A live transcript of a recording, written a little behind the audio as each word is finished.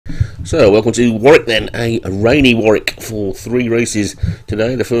So, welcome to Warwick then, a rainy Warwick for 3 races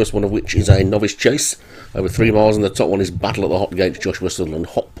today, the first one of which is a novice chase, over 3 miles, and the top one is Battle at the Hot Gates, Joshua Sutherland,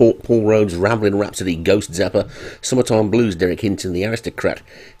 Hotport, Paul Rhodes, Rambling Rhapsody, Ghost Zapper, Summertime Blues, Derek Hinton, The Aristocrat,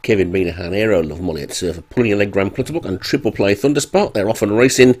 Kevin Beanahan, Aero Love, Molly at Surfer, Pulling a Leg, Graham Clutterbuck, and Triple Play Thunderspark. They're off and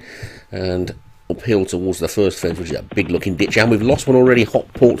racing, and uphill towards the first fence, which is a big looking ditch, and we've lost one already.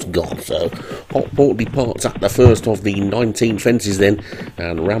 Hotport's gone, so Hotport departs at the first of the 19 fences then,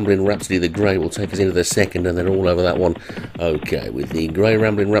 and Rambling Rhapsody the Grey will take us into the second, and then all over that one. Okay, with the Grey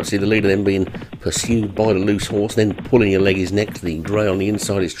Rambling Rhapsody the leader, then being pursued by the loose horse, then Pulling a Leg is next. The Grey on the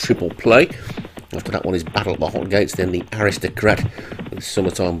inside is Triple Play. After that one is Battle at the Hot Gates, then the Aristocrat with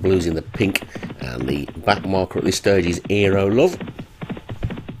Summertime Blues in the pink, and the back marker at this stage is Aero Love.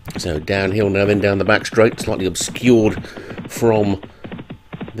 So downhill now, then down the back straight, slightly obscured from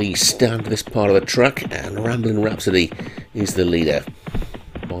the stand, this part of the track, and Rambling Rhapsody is the leader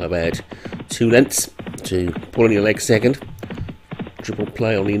by about 2 lengths to Pulling a Leg second. Triple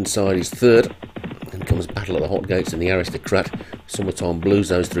Play on the inside is third. Then comes Battle at the Hot Gates and the Aristocrat. Summertime Blues,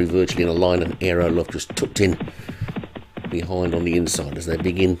 those three virtually in a line, and Aero Love just tucked in behind on the inside as they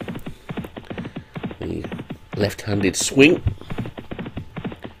begin the left-handed swing.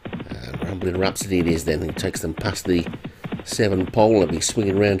 Rambling Rhapsody it is then, who takes them past the 7 pole. They'll be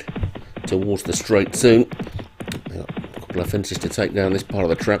swinging round towards the straight soon. They've got a couple of fences to take down this part of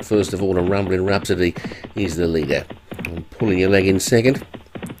the track. First of all, and Rambling Rhapsody is the leader. And Pulling a Leg in second.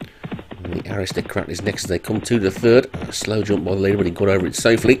 And the Aristocrat is next as they come to the third. A slow jump by the leader, but he got over it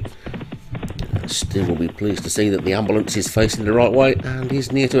safely. Still will be pleased to see that the ambulance is facing the right way and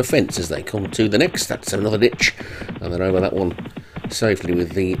is near to a fence as they come to the next. That's another ditch, and they're over that one safely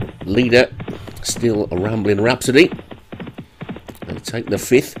with the leader still a Rambling Rhapsody. They take the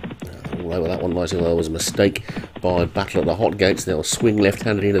 5th. All over that one, nice. There was a mistake by Battle at the Hot Gates. They'll swing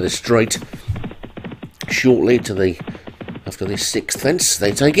left-handed into the straight shortly to the after this 6th fence.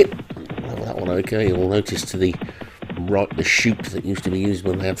 They take it. Over that one, okay. You'll notice to the right the chute that used to be used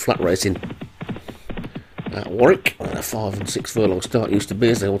when they had flat racing at Warwick, where a 5 and 6 furlong start used to be,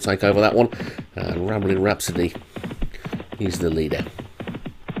 as they all take over that one. And Rambling Rhapsody is the leader.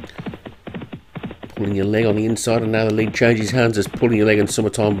 Pulling a Leg on the inside, and now the lead changes hands as Pulling a Leg and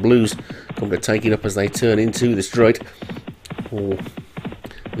Summertime Blues come to take it up as they turn into the straight for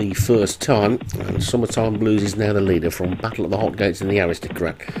the first time. And Summertime Blues is now the leader from Battle at the Hot Gates and the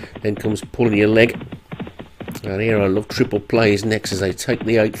Aristocrat. Then comes Pulling a Leg, and Aero Love. Triple Play is next as they take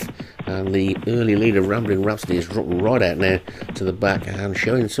the 8th, and the early leader Rambling Rhapsody is dropping right out now to the back and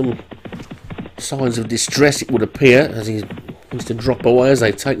showing some signs of distress, it would appear, as he needs to drop away as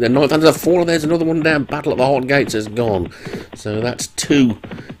they take the 9th. And there's a 4, there's another one down. Battle at the Hot Gates has gone. So that's 2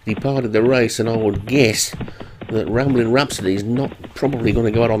 departed the race, and I would guess that Rambling Rhapsody is not probably going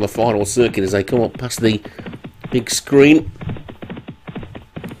to go out on the final circuit as they come up past the big screen,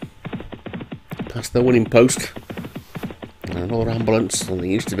 past the winning post. And another ambulance, and there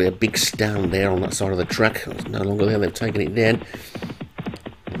used to be a big stand there on that side of the track. It's no longer there, they've taken it down.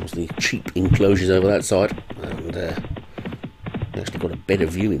 There's the cheap enclosures over that side, and actually got a better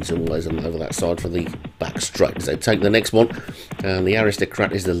view in some ways than over that side for the back straight as they take the next one. And the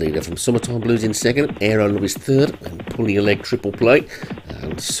Aristocrat is the leader from Summertime Blues in second, Aero Love is third, and Pulling a Leg Triple Play,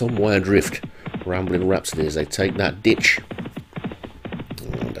 and Somewhere Adrift Rambling Rhapsody as they take that ditch.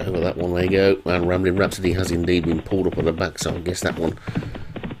 And over that one they go, and Rambling Rhapsody has indeed been pulled up on the back, so I guess that one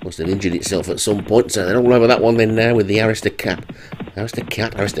must have injured itself at some point. So they're all over that one then now with the Aristocrat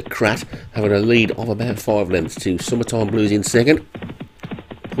having a lead of about 5 lengths to Summertime Blues in second.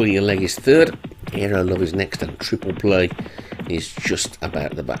 Pulling a Leg is third. Aero Love is next, and Triple Play is just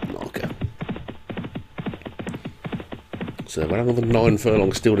about the back marker. So about another 9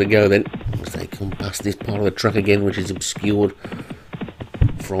 furlongs still to go then, as they come past this part of the track again, which is obscured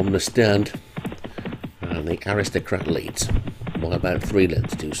from the stand. And the Aristocrat leads by about 3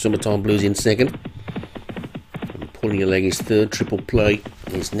 lengths to Summertime Blues in second. Pulling a Leg is third, Triple Play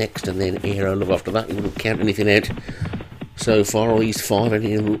is next, and then Aero Love after that. You wouldn't count anything out so far. All these 5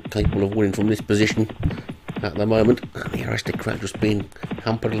 anything capable of winning from this position at the moment. And the Aristocrat just being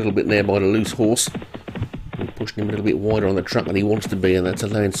hampered a little bit there by the loose horse, and pushing him a little bit wider on the track than he wants to be, and that's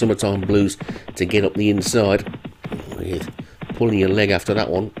allowing Summertime Blues to get up the inside. With Pulling a Leg after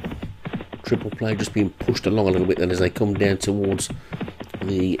that one. Triple Play just being pushed along a little bit then as they come down towards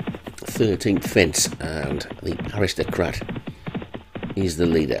the 13th fence, and the Aristocrat is the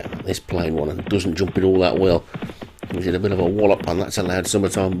leader. This plain one, and doesn't jump it all that well. Gives it a bit of a wallop, and that's allowed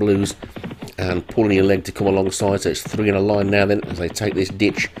Summertime Blues and Pulling a Leg to come alongside. So it's 3 in a line now then as they take this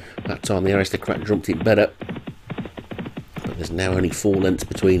ditch. That time the Aristocrat jumped it better, but there's There's now only 4 lengths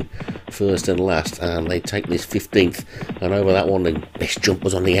between first and last, and they take this 15th. And over that one, the best jump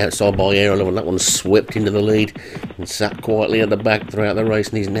was on the outside by Aero Love, and that one swept into the lead and sat quietly at the back throughout the race,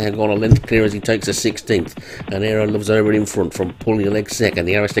 and he's now gone a length clear as he takes a 16th. And Aero Love's over in front from Pulling Your Leg second.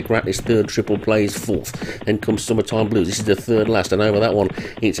 The Aristocrat is third, Triple Play is fourth. Then comes Summertime Blues. This is the third last, and over that one,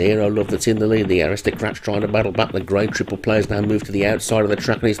 it's Aero Love that's in the lead. The Aristocrat's trying to battle back. The grey Triple Play's now moved to the outside of the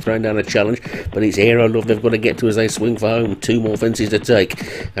track, and he's thrown down a challenge, but it's Aero Love they've got to get to as they swing for home. 2 more fences to take,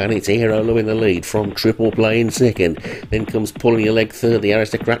 and it's Aero Love in the lead from Triple Play in second. Then comes Pulling Your Leg third. The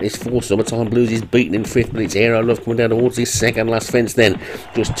Aristocrat is fourth. Summertime Blues is beaten in fifth, but it's Aero Love coming down towards his second last fence then.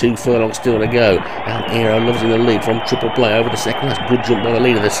 Just 2 furlongs still to go, and Aero Love's in the lead from Triple Play over the second last. Good jump by the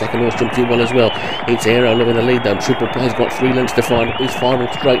leader. The second horse jumped in well as well. It's Aero Love in the lead though. Triple Play's got 3 lengths to find his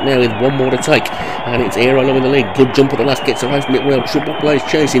final straight now with 1 more to take, and it's Aero Love in the lead. Good jump at the last, gets away from it well. Triple Play's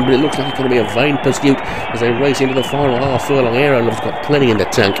chasing, but it looks like it's going to be a vain pursuit as they race into the final half furlong. Aero Love's got plenty in the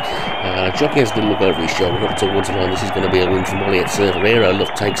tank. Jockey has to look over his shoulder up towards the line. This is going to be a win from Elliott Surfer. Aero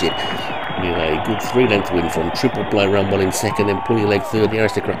Love takes it with a good 3-length win from Triple Play. Ran well in second, then Pulling Your Leg third, the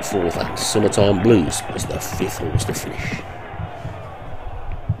Aristocrat fourth, and Summertime Blues was the 5th horse to finish.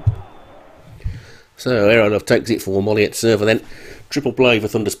 So Aero Love takes it for Elliott Surfer then. Triple Play for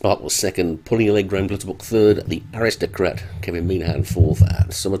Thunderspark was second, Pulling Your Leg Graham Glutterbuck third, the Aristocrat Kevin Minahan fourth,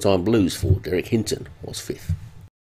 and Summertime Blues for Derek Hinton was 5th.